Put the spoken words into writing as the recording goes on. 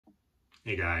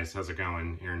Hey guys, how's it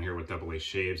going? Aaron here with Double A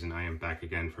Shaves, and I am back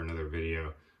again for another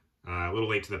video. A little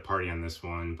late to the party on this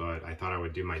one, but I thought I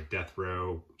would do my death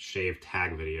row shave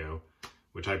tag video,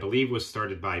 which I believe was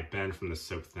started by Ben from the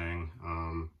soap thing.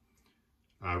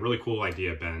 Really cool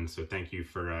idea, Ben, so thank you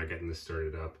for getting this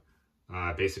started up.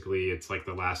 Basically, it's like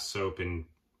the last soap and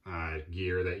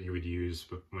gear that you would use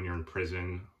when you're in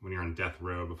prison, when you're on death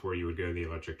row, before you would go to the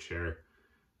electric chair.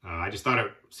 I just thought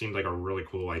it seemed like a really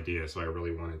cool idea, so I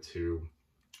really wanted to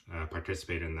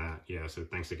participate in that. Yeah, so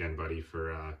thanks again, buddy,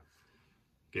 for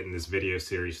getting this video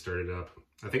series started up.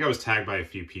 I think I was tagged by a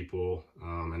few people,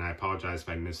 and I apologize if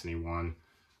I miss anyone.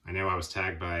 I know I was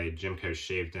tagged by Jimco's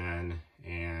Shave Den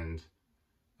and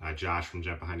Josh from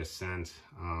Jump Behind a Scent.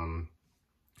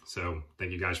 So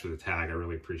thank you guys for the tag. I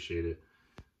really appreciate it.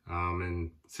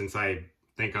 And since I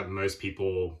think of most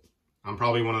people, I'm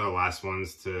probably one of the last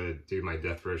ones to do my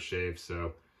death row shave,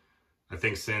 so I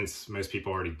think since most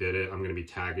people already did it, I'm going to be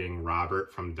tagging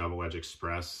Robert from Double Edge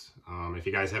Express. If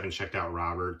you guys haven't checked out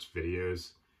Robert's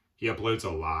videos, he uploads a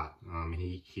lot.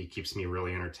 He keeps me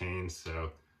really entertained,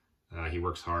 so he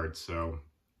works hard. So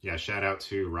yeah, shout out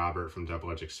to Robert from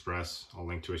Double Edge Express. I'll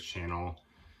link to his channel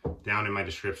down in my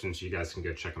description so you guys can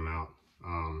go check him out.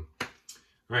 All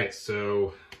right,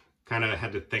 so kind of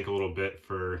had to think a little bit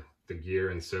for the gear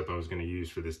and soap I was going to use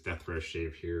for this death row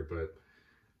shave here, but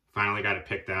finally got it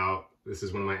picked out. This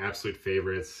is one of my absolute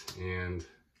favorites, and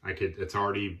it's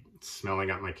already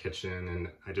smelling out my kitchen, and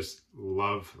I just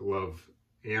am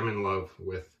in love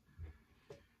with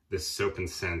this soap and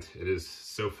scent. It is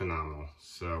so phenomenal.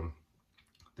 So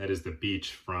that is the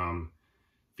Beach from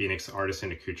Phoenix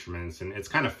Artisan Accoutrements, and it's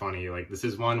kind of funny, like this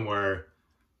is one where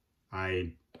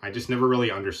I just never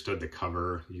really understood the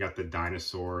cover. You got the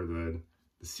dinosaur, the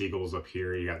seagulls up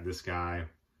here, you got this guy,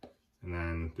 and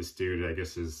then this dude, I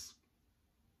guess, is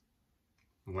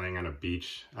laying on a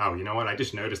beach. Oh, you know what? I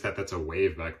just noticed that that's a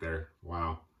wave back there.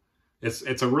 Wow.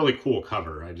 It's a really cool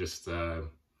cover. I just, I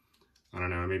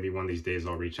don't know, maybe one of these days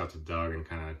I'll reach out to Doug and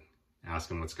kind of ask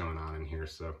him what's going on in here.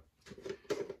 So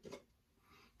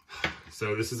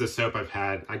this is a soap I've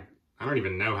had, I don't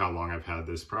even know how long I've had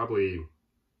this. I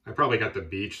probably got the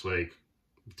Beach like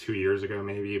 2 years ago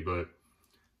maybe, but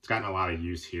it's gotten a lot of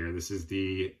use here. This is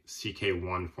the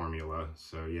CK1 formula.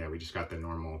 So yeah, we just got the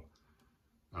normal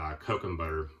Coke and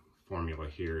butter formula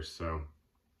here. So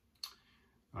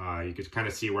you could kind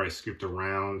of see where I scooped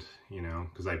around, you know,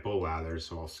 because I bowl lather.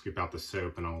 So I'll scoop out the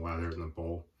soap and I'll lather it in the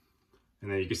bowl.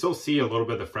 And then you can still see a little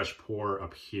bit of the fresh pour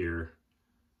up here.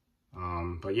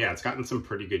 But yeah, it's gotten some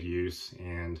pretty good use.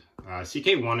 And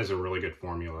CK1 is a really good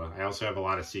formula. I also have a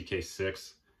lot of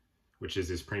CK6, which is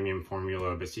his premium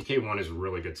formula, but CK1 is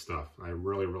really good stuff. I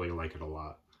really, really like it a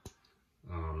lot.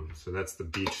 So that's the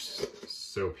Beach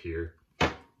soap here.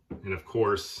 And of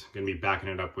course, gonna be backing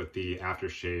it up with the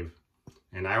aftershave.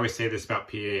 And I always say this about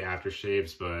PA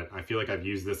aftershaves, but I feel like I've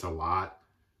used this a lot.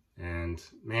 And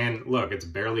man, look, it's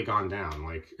barely gone down.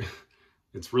 Like,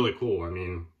 it's really cool. I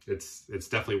mean, it's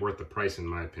definitely worth the price in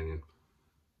my opinion.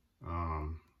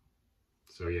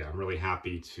 So yeah, I'm really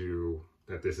happy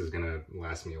that this is gonna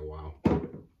last me a while. All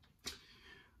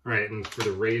right, and for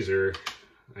the razor,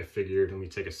 I figured, let me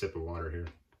take a sip of water here.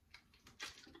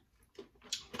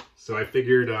 So I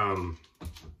figured,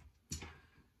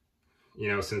 you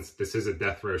know, since this is a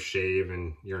death row shave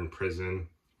and you're in prison,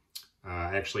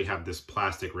 I actually have this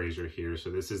plastic razor here.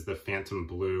 So this is the Phantom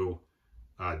Blue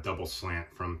double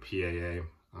slant from PAA.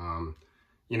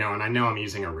 You know, and I know I'm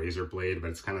using a razor blade, but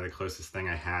it's kind of the closest thing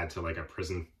I had to like a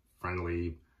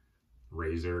prison-friendly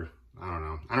razor. I don't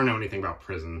know. I don't know anything about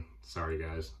prison. Sorry,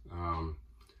 guys. And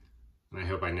I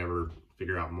hope I never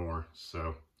figure out more.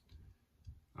 So,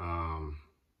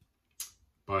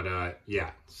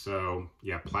 yeah. So,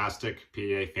 yeah, plastic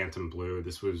PA Phantom Blue.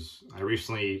 This was, I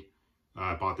recently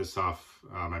bought this off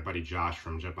my buddy Josh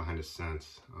from Jump Behind a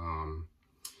Scent.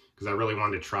 Because I really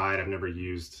wanted to try it. I've never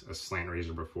used a slant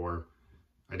razor before.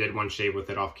 I did one shave with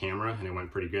it off camera and it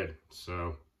went pretty good.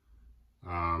 So,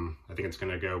 I think it's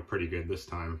going to go pretty good this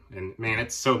time. And man,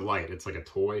 it's so light. It's like a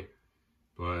toy,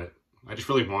 but I just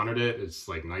really wanted it. It's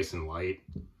like nice and light.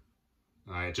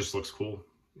 It just looks cool.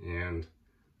 And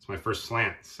it's my first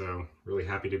slant. So really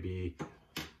happy to be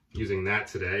using that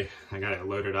today. I got it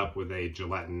loaded up with a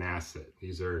Gillette Nasset.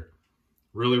 These are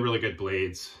really, really good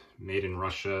blades made in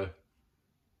Russia.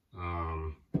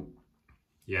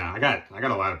 Yeah, I got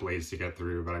a lot of blades to get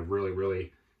through, but I really,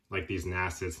 really like these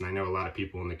Nassets, and I know a lot of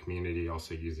people in the community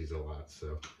also use these a lot.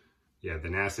 So yeah, the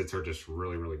Nassets are just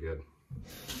really, really good.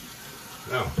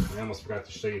 Oh, I almost forgot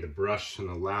to show you the brush and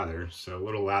the lather. So a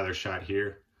little lather shot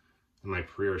here in my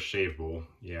Pereira shave bowl.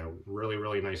 Yeah, really,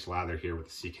 really nice lather here with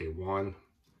the CK1.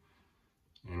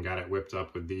 and got it whipped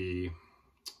up with the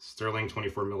Sterling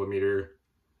 24mm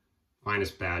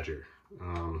Finest Badger.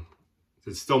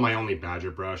 It's still my only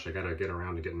Badger brush. I gotta get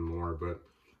around to getting more, but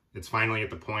it's finally at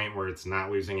the point where it's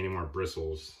not losing any more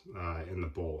bristles in the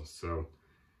bowl. So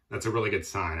that's a really good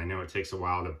sign. I know it takes a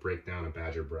while to break down a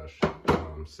Badger brush.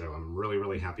 So I'm really,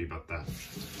 really happy about that.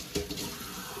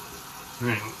 All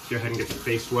right, let's go ahead and get the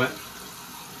face wet.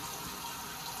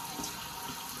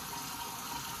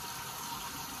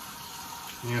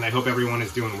 And I hope everyone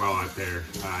is doing well out there.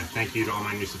 Thank you to all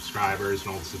my new subscribers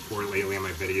and all the support lately on my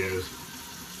videos,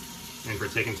 and for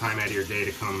taking time out of your day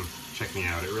to come check me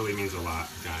out. It really means a lot,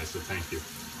 guys, so thank you.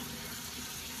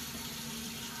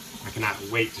 I cannot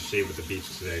wait to shave with the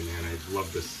beach today, man. I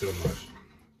love this so much.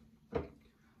 All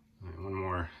right, one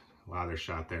more lather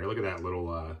shot there. Look at that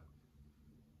little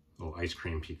ice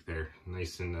cream peak there.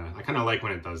 Nice, and I kind of like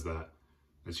when it does that.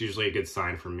 That's usually a good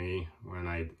sign for me when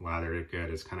I lather it good.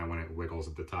 It's kind of when it wiggles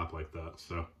at the top like that.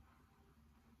 So,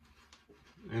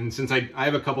 and since I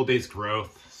have a couple days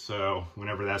growth, so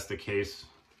whenever that's the case,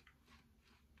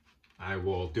 I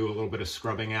will do a little bit of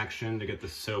scrubbing action to get the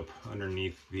soap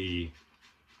underneath the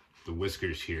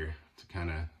whiskers here to kind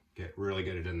of really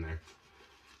get it in there.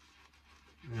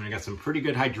 And I got some pretty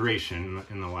good hydration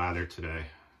in the lather today.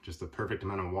 Just the perfect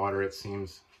amount of water, it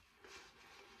seems.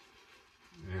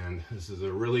 And this is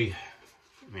a really,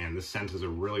 man, this scent is a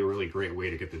really, really great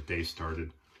way to get the day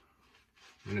started.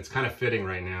 And it's kind of fitting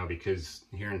right now because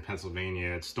here in Pennsylvania,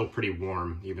 it's still pretty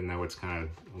warm, even though it's kind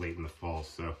of late in the fall.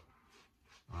 So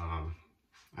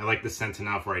I like the scent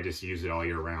enough where I just use it all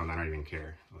year round. I don't even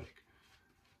care. Like,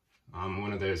 I'm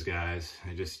one of those guys.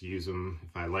 I just use them.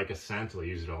 If I like a scent, I'll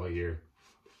use it all year.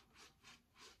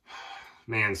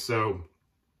 Man, so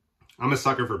I'm a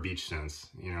sucker for beach scents.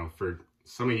 You know, for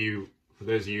some of you, for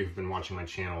those of you who've been watching my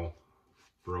channel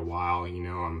for a while, you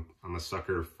know I'm a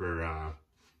sucker for,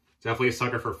 definitely a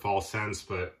sucker for fall scents,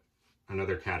 but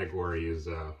another category is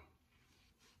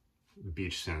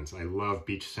beach scents. I love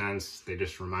beach scents. They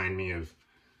just remind me of,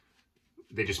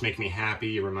 they just make me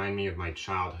happy, remind me of my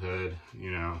childhood,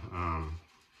 you know,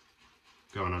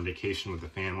 going on vacation with the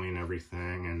family and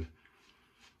everything. And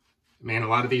man, a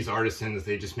lot of these artisans,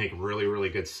 they just make really, really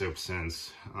good soap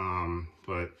scents.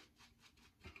 But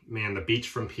man, the beach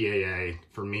from PAA,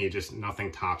 for me, just nothing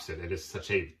tops it. It is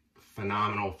such a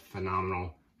phenomenal,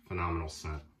 phenomenal, phenomenal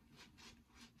scent.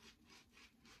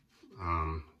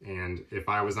 And if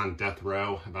I was on death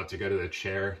row, about to go to the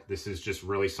chair, this is just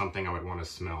really something I would want to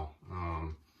smell.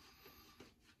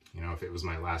 You know, if it was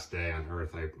my last day on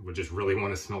earth, I would just really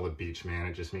want to smell the beach, man.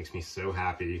 It just makes me so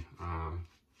happy.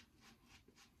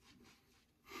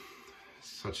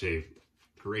 Such a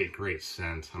great, great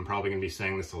scent. I'm probably going to be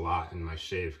saying this a lot in my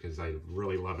shave because I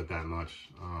really love it that much.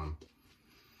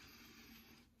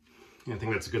 Yeah, I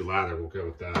think that's a good lather. We'll go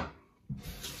with that.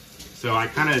 So I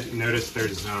kind of noticed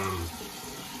there's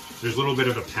a little bit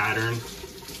of a pattern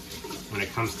when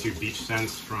it comes to beach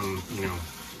scents from, you know,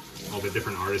 all the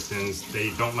different artisans.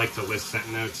 They don't like to list scent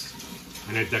notes.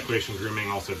 I know Declaration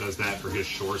Grooming also does that for his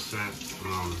shore scent.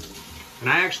 And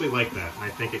I actually like that. I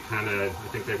think it kind of, I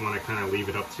think they want to kind of leave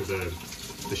it up to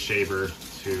the shaver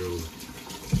to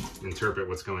interpret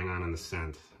what's going on in the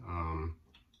scent.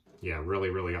 Yeah, really,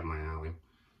 really up my alley.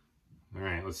 All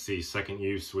right, let's see. Second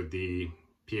use with the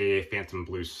PAA Phantom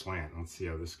Blue Slant. Let's see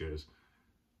how this goes.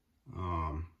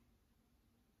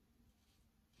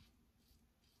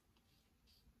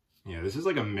 Yeah, this is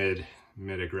like a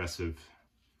mid-aggressive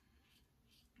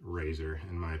razor,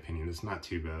 in my opinion. It's not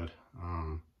too bad.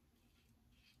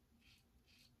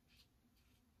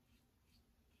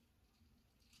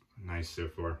 Nice so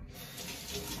far.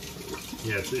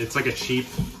 Yeah, it's like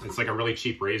it's like a really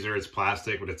cheap razor. It's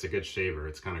plastic, but it's a good shaver.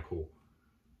 It's kind of cool.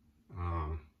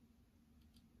 All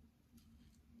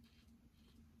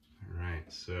right,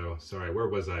 so sorry, where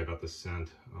was I about the scent?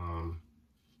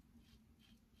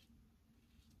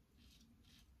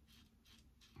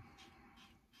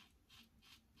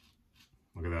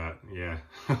 Look at that, yeah.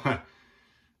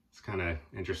 It's kind of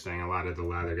interesting. A lot of the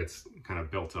lather gets kind of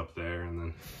built up there, and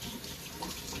then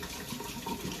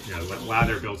yeah,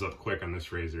 lather builds up quick on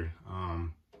this razor.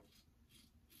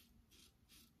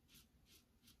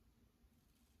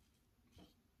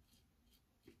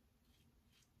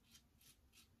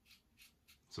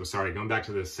 So sorry, going back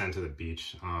to the scent of the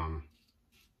beach.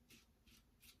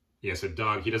 Yeah, so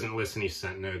Doug, he doesn't list any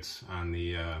scent notes on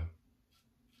the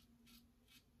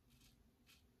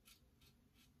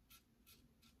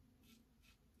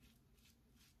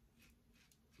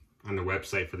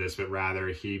website for this, but rather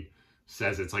he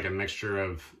says it's like a mixture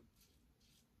of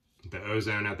the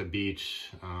ozone at the beach,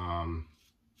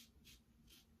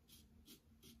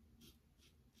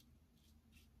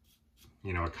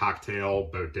 you know, a cocktail,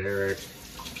 Bo Derek,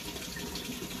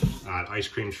 ice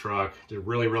cream truck. There's a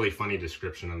really, really funny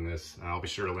description on this. I'll be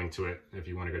sure to link to it if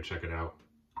you want to go check it out.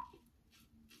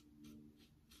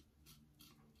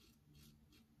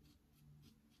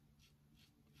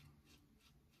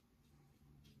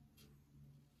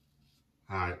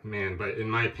 Man, but in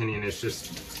my opinion, it's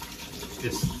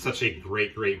such a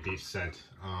great, great beach scent.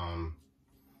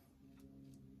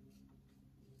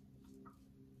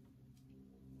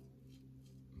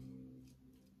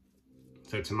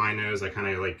 So to my nose, I kind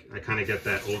of get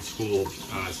that old school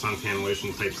suntan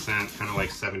lotion type scent, kind of like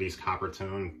 70s copper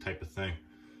tone type of thing.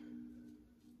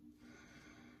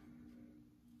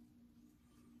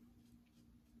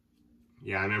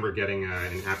 Yeah, I remember getting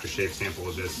an aftershave sample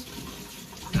of this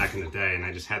back in the day, and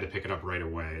I just had to pick it up right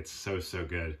away. It's so, so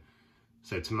good.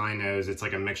 So to my nose, it's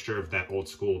like a mixture of that old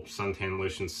school suntan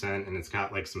lotion scent, and it's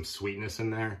got like some sweetness in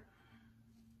there.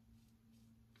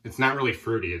 It's not really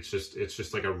fruity. It's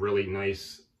just like a really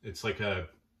nice, it's like a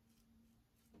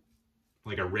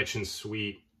rich and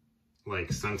sweet, like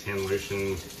suntan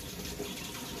lotion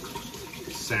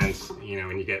scent, you know,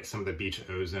 and you get some of the beach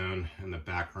ozone in the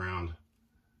background.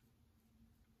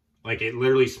 Like, it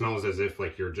literally smells as if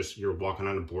like you're walking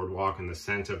on a boardwalk, and the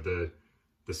scent of the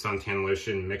suntan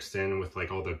lotion mixed in with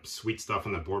like all the sweet stuff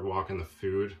on the boardwalk and the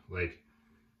food, like,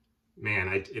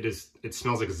 man, it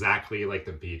smells exactly like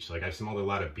the beach. Like, I've smelled a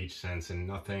lot of beach scents, and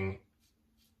nothing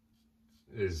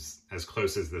is as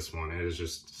close as this one. It is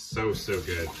just so, so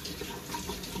good.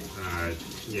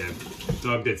 Yeah,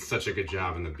 Doug did such a good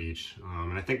job in the beach.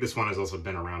 And I think this one has also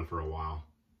been around for a while.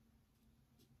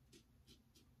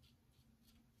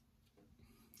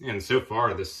 And so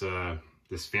far, this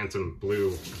Phantom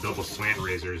Blue double slant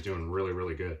razor is doing really,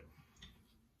 really good.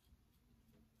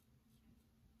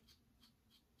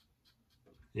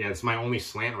 Yeah, it's my only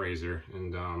slant razor,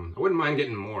 and I wouldn't mind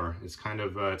getting more. It's kind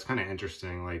of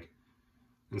interesting. Like,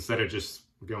 instead of just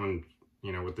going,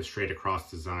 you know, with the straight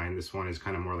across design, this one is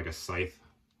kind of more like a scythe,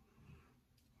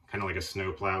 kind of like a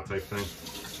snowplow type thing.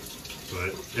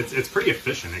 But it's pretty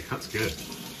efficient. It cuts good.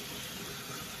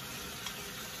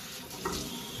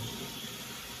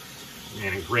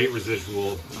 And a great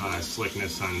residual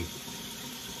slickness on.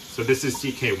 So this is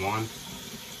CK1.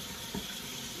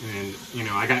 And, you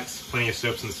know, I got plenty of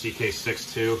soaps in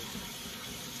CK6 too.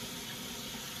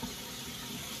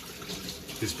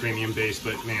 It's premium base,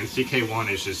 but man,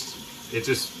 CK1 is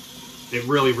it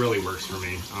really, really works for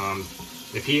me.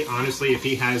 If he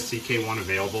has CK1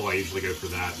 available, I usually go for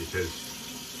that, because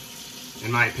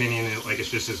in my opinion,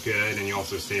 it's just as good, and you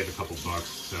also save a couple bucks.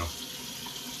 So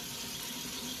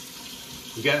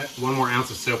you get 1 more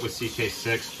ounce of soap with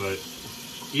CK6, but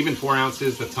even 4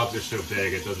 ounces, the tubs are so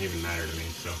big, it doesn't even matter to me.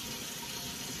 So,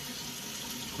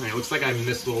 all right, looks like I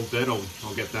missed a little bit.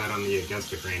 I'll get that on the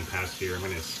against the grain pass here. I'm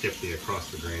going to skip the across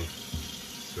the grain.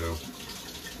 So,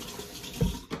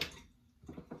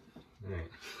 all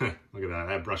right, look at that.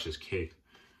 That brush is caked.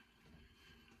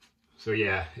 So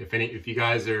yeah, if you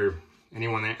guys are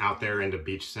anyone out there into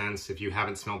beach scents, if you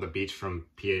haven't smelled the beach from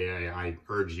PAA, I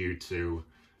urge you to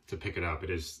pick it up. It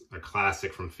is a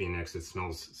classic from Phoenix. It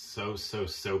smells so, so,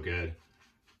 so good.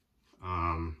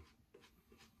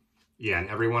 Yeah, and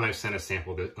everyone I've sent a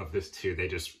sample of this to, they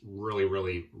just really,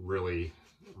 really, really,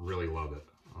 really love it.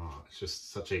 It's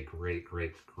just such a great,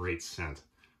 great, great scent.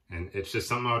 And it's just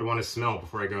something I would want to smell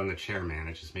before I go in the chair, man.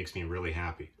 It just makes me really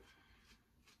happy.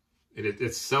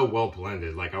 It's so well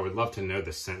blended. Like, I would love to know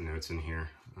the scent notes in here.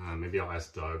 Maybe I'll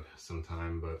ask Doug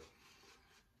sometime, but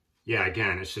yeah,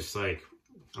 again, it's just like,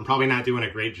 I'm probably not doing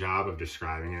a great job of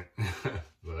describing it,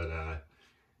 but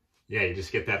yeah, you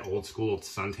just get that old school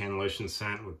suntan lotion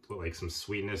scent with like some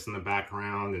sweetness in the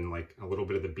background and like a little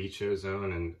bit of the beach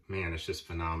ozone, and man, it's just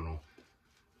phenomenal.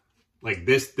 Like,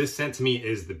 this scent to me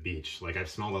is the beach. Like, I've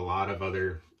smelled a lot of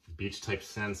other beach type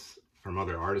scents from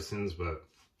other artisans, but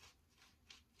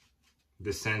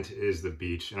this scent is the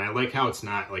beach. And I like how it's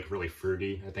not like really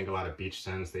fruity. I think a lot of beach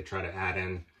scents, they try to add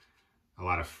in a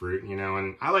lot of fruit, you know,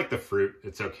 and I like the fruit,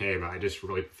 it's okay, but I just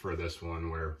really prefer this one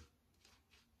where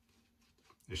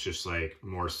it's just like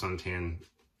more suntan.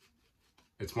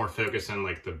 It's more focused on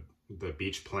like the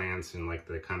beach plants and like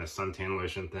the kind of suntan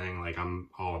lotion thing. Like, I'm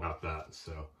all about that.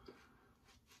 So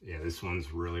yeah, this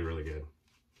one's really, really good.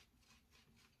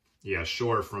 Yeah,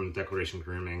 Shore from Declaration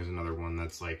Grooming is another one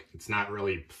that's like, it's not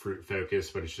really fruit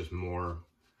focused, but it's just more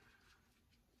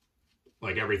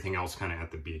like everything else kind of at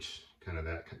the beach. Kind of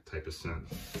that type of scent.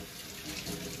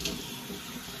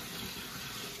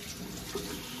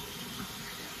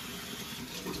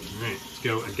 All right, let's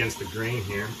go against the grain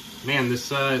here. Man,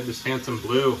 this Phantom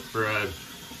Blue for a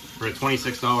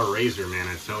 $26 razor, man,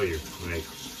 I tell you, like,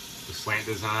 the slant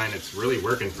design, it's really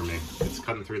working for me. It's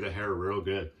cutting through the hair real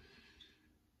good.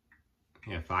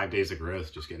 Yeah, 5 days of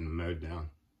growth just getting mowed down.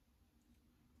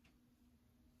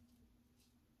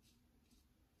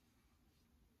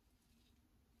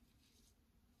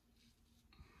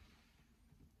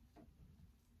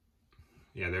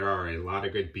 Yeah, there are a lot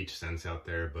of good beach scents out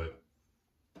there, but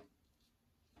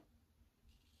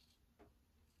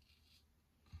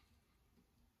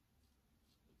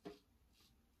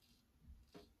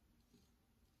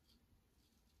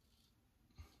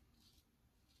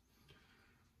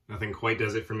nothing quite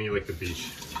does it for me like the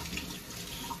beach.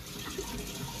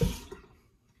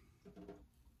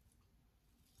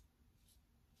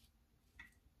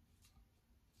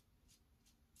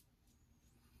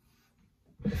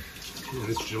 Yeah,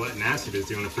 this gelatin acid is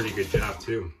doing a pretty good job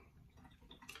too.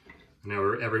 I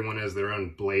know everyone has their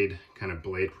own blade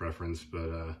preference,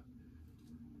 but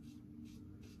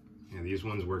yeah, these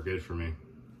ones work good for me.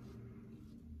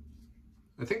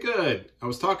 I think I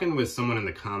was talking with someone in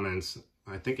the comments.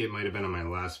 I think it might have been on my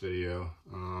last video.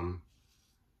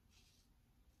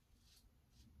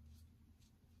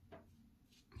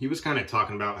 He was kind of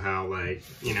talking about how, like,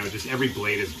 you know, just every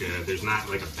blade is good. There's not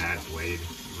like a bad blade.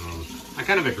 I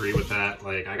kind of agree with that.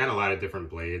 Like, I got a lot of different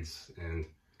blades, and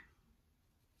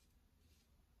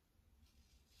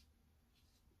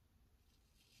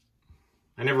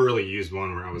I never really used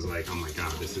one where I was like, oh my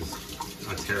god, this is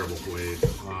a terrible blade.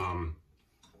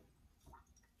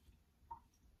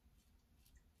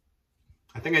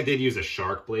 I think I did use a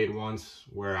shark blade once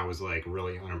where I was like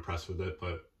really unimpressed with it,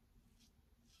 but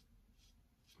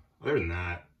other than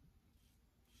that,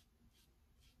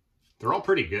 they're all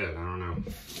pretty good. I don't know.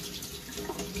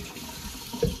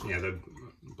 Yeah, the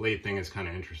blade thing is kind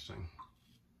of interesting.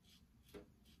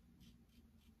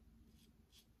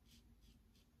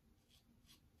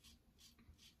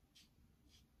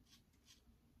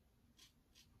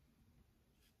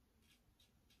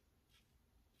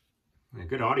 Yeah,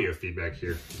 good audio feedback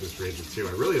here with this razor too.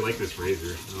 I really like this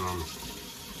razor.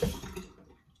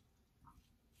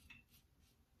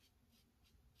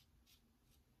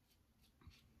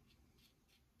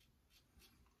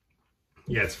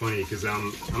 Yeah, it's funny because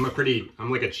I'm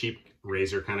like a cheap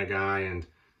razor kind of guy, and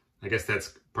I guess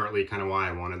that's partly kind of why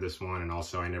I wanted this one, and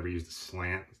also I never used a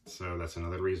slant, so that's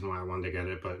another reason why I wanted to get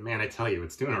it. But man, I tell you,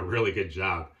 it's doing a really good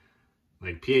job.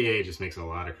 Like, PAA just makes a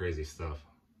lot of crazy stuff.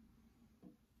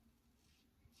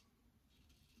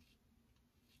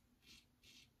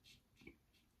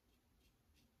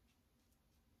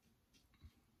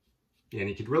 Yeah, and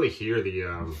you could really hear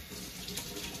the,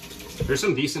 there's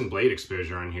some decent blade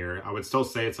exposure on here. I would still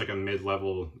say it's like a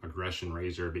mid-level aggression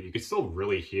razor, but you could still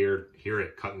really hear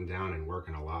it cutting down and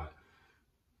working a lot.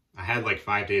 I had like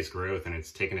 5 days growth and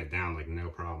it's taking it down like no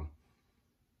problem.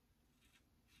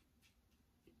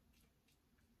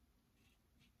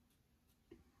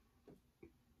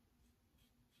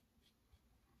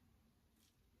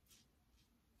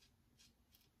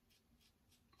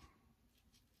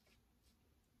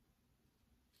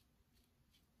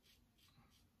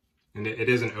 And it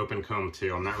is an open comb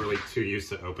too. I'm not really too used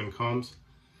to open combs.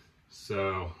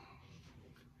 So,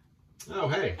 oh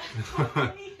hey,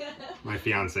 my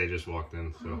fiance just walked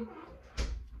in. So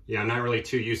yeah, I'm not really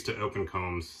too used to open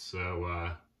combs. So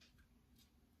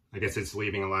I guess it's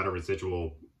leaving a lot of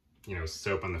residual, you know,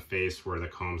 soap on the face where the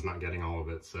comb's not getting all of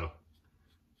it. So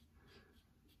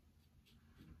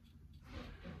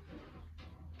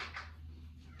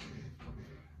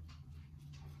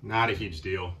not a huge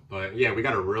deal, but yeah, we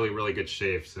got a really, really good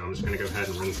shave. So I'm just gonna go ahead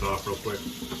and rinse off real quick.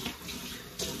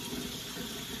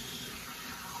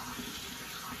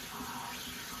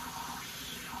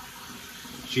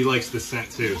 She likes the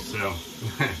scent too, so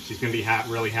she's gonna be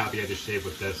really happy I just shaved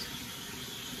with this.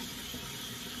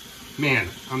 Man,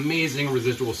 amazing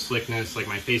residual slickness. Like,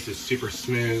 my face is super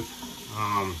smooth.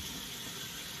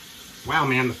 Wow,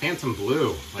 man, the Phantom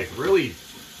Blue, like, really,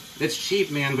 it's cheap,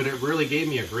 man, but it really gave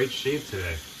me a great shave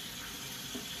today.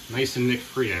 Nice and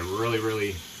nick-free. I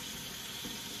really,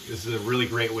 this is a really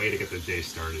great way to get the day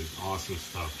started. Awesome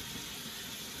stuff.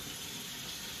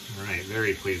 All right,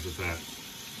 very pleased with that.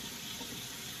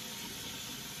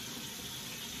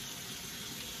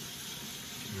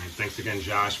 All right, thanks again,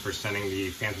 Josh, for sending the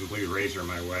Phantom Blue razor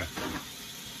my way.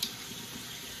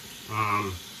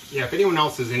 Yeah, if anyone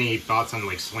else has any thoughts on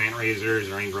like slant razors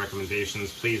or any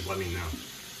recommendations, please let me know.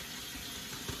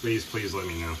 Please let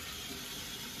me know.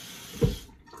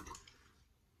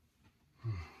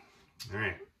 All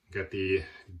right, got the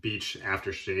beach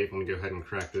aftershave. Let me go ahead and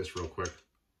crack this real quick.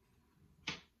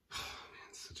 Oh, man,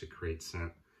 it's such a great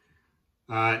scent.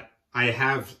 I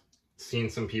have seen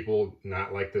some people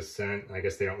not like this scent. I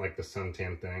guess they don't like the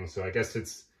suntan thing. So I guess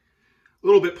it's a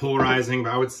little bit polarizing,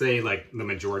 but I would say like the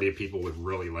majority of people would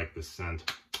really like this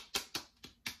scent.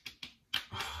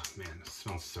 Oh, man, it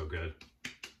smells so good.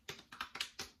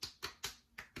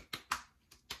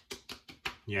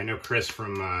 Yeah, I know Chris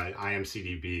from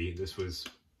IMCDB. This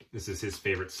is his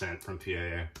favorite scent from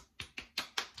PAA.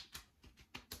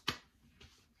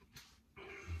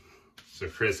 So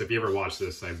Chris, if you ever watch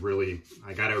this, I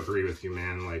gotta agree with you,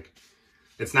 man. Like,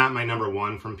 it's not my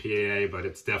 #1 from PAA, but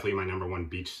it's definitely my #1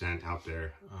 beach scent out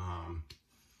there.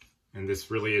 And this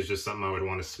really is just something I would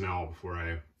want to smell before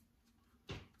I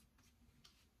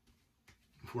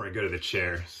go to the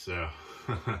chair. So,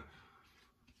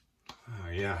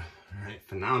 yeah. All right,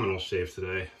 phenomenal shave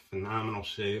today. Phenomenal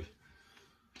shave.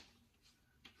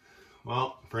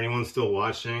 Well, for anyone still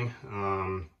watching,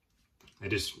 I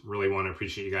just really want to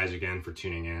appreciate you guys again for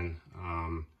tuning in,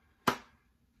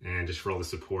 and just for all the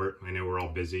support. I know we're all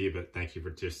busy, but thank you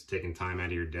for just taking time out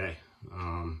of your day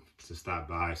to stop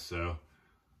by. So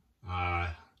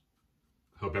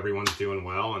hope everyone's doing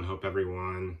well, and hope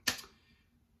everyone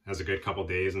has a good couple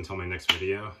days until my next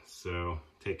video. So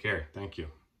take care. Thank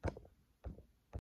you.